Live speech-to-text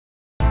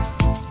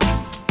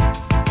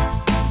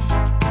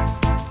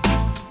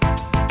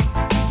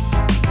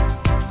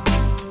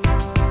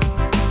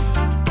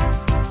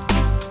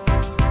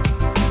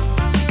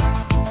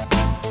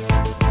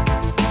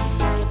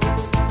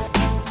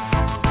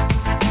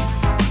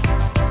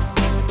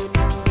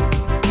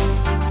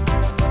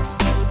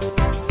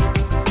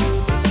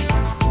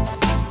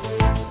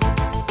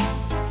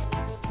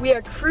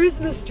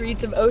cruising the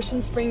streets of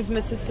Ocean Springs,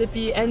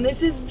 Mississippi, and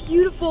this is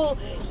beautiful,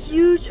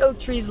 huge oak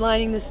trees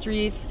lining the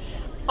streets,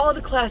 all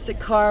the classic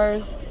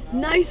cars,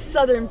 nice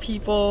southern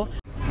people.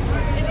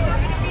 It's so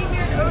good to be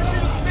here in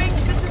Ocean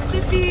Springs,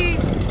 Mississippi.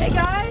 Hey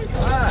guys.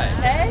 Hi.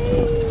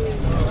 Hey.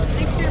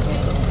 Thanks for your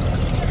patience.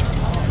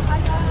 Hi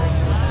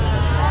guys.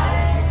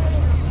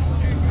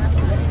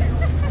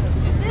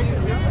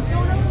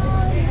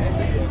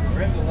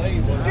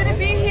 It's good to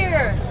be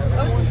here.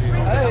 Ocean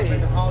Springs. Hey.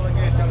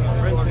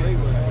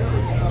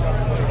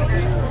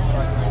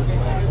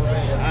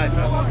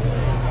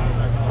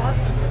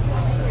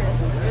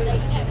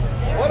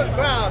 What a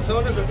crowd,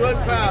 son. It's a good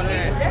crowd,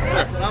 man.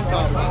 That's what I'm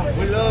talking about.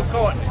 We love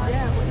Courtney.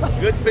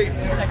 Good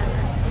people.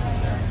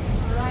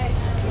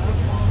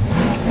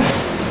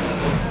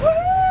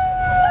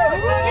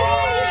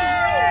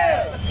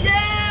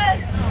 Yes!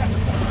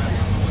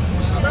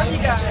 Love you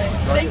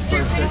guys. Thanks for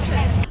your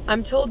patience.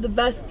 I'm told the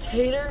best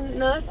tater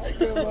nuts,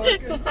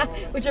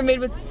 which are made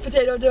with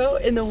potato dough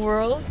in the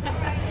world.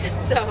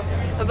 So,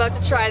 I'm about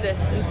to try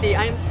this and see.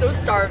 I am so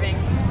starving.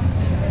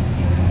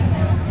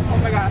 Oh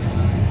my gosh.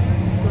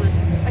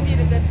 Delicious. I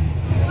needed this.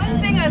 One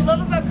thing I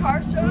love about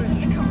car shows is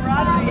the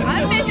camaraderie.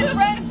 I'm making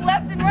friends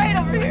left and right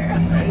over here.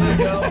 There you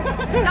go.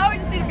 Now we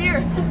just need a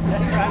beer. Woo!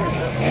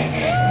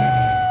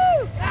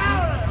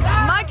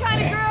 My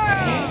kind of girl.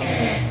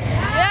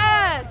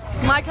 Yes,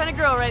 my kind of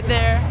girl right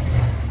there.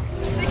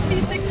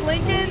 66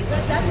 Lincoln.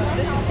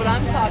 This is what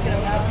I'm talking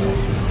about.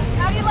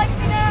 How do you like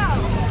me now?